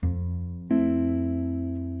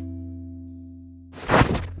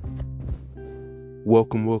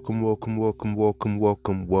Welcome. I'm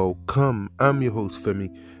your host,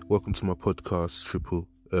 Femi. Welcome to my podcast, Triple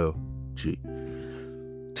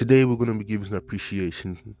LG. Today, we're going to be giving an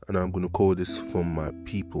appreciation, and I'm going to call this For My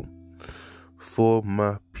People. For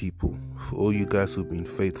my people. For all you guys who've been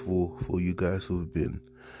faithful, for all you guys who've been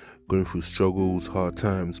going through struggles, hard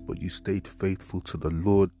times, but you stayed faithful to the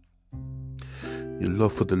Lord. Your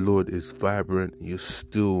love for the Lord is vibrant. You're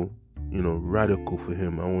still, radical for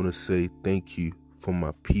Him. I want to say thank you for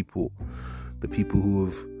my people, the people who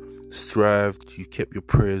have strived. You kept your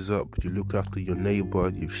prayers up. You look after your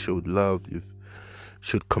neighbor. You've showed love. You've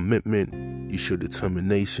showed commitment. You showed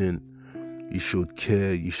determination. You showed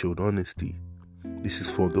care. You showed honesty. This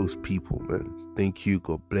is for those people, man. Thank you.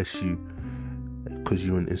 God bless you, because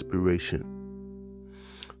you're an inspiration.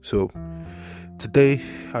 So today,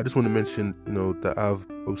 I just want to mention, that I've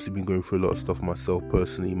obviously been going through a lot of stuff myself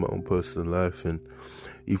personally, my own personal life, and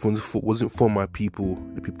if it wasn't for my people,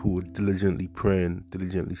 the people who were diligently praying,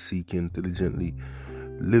 diligently seeking, diligently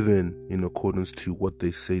living in accordance to what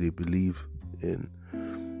they say they believe in,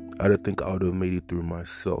 I don't think I would have made it through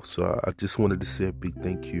myself. So I just wanted to say a big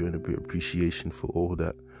thank you and a bit of appreciation for all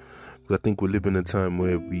that. Because I think we're living in a time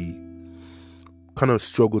where we kind of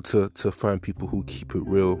struggle to find people who keep it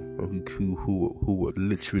real, and who are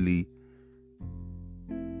literally,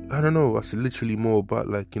 I don't know, I said literally more about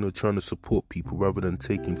trying to support people rather than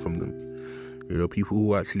taking from them. People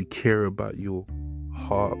who actually care about your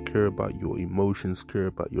heart, care about your emotions, care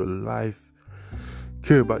about your life,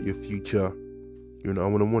 care about your future. I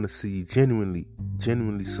want to see you genuinely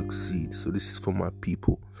succeed. So this is for my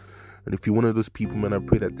people. And if you're one of those people, man, I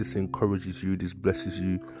pray that this encourages you, this blesses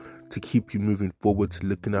you, to keep you moving forward, to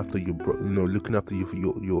looking after your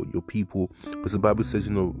people, because the Bible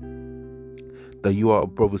says, that you are a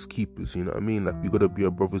brother's keepers. You know what I mean? Like, we gotta be a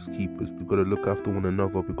brother's keepers. We gotta look after one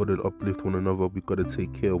another. We gotta uplift one another. We gotta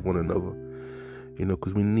take care of one another.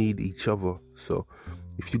 Because we need each other. So,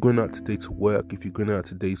 if you're going out today to work, if you're going out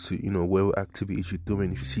today to, whatever activities you're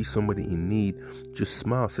doing, if you see somebody in need, just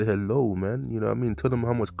smile, say hello, man. You know what I mean? Tell them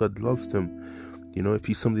how much God loves them. If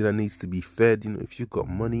you're somebody that needs to be fed, if you've got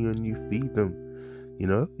money on you, feed them.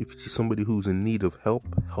 If you see somebody who's in need of help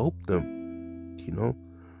them.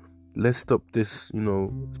 Let's stop this,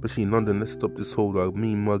 especially in London, let's stop this whole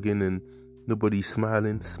mean mugging and nobody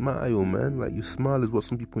smiling. Smile, man. Like, your smile is what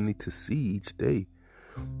some people need to see each day.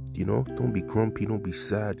 Don't be grumpy, don't be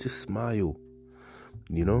sad, just smile.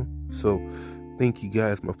 So thank you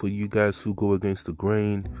guys, man, for you guys who go against the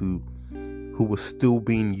grain, who were still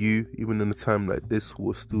being you, even in a time like this,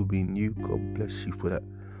 who are still being you. God bless you for that.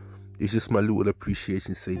 It's just my little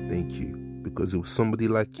appreciation, say thank you, because it was somebody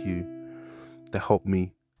like you that helped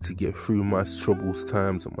me to get through my troubles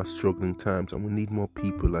times and my struggling times, and we need more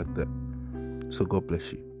people like that. So God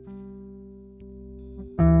bless you.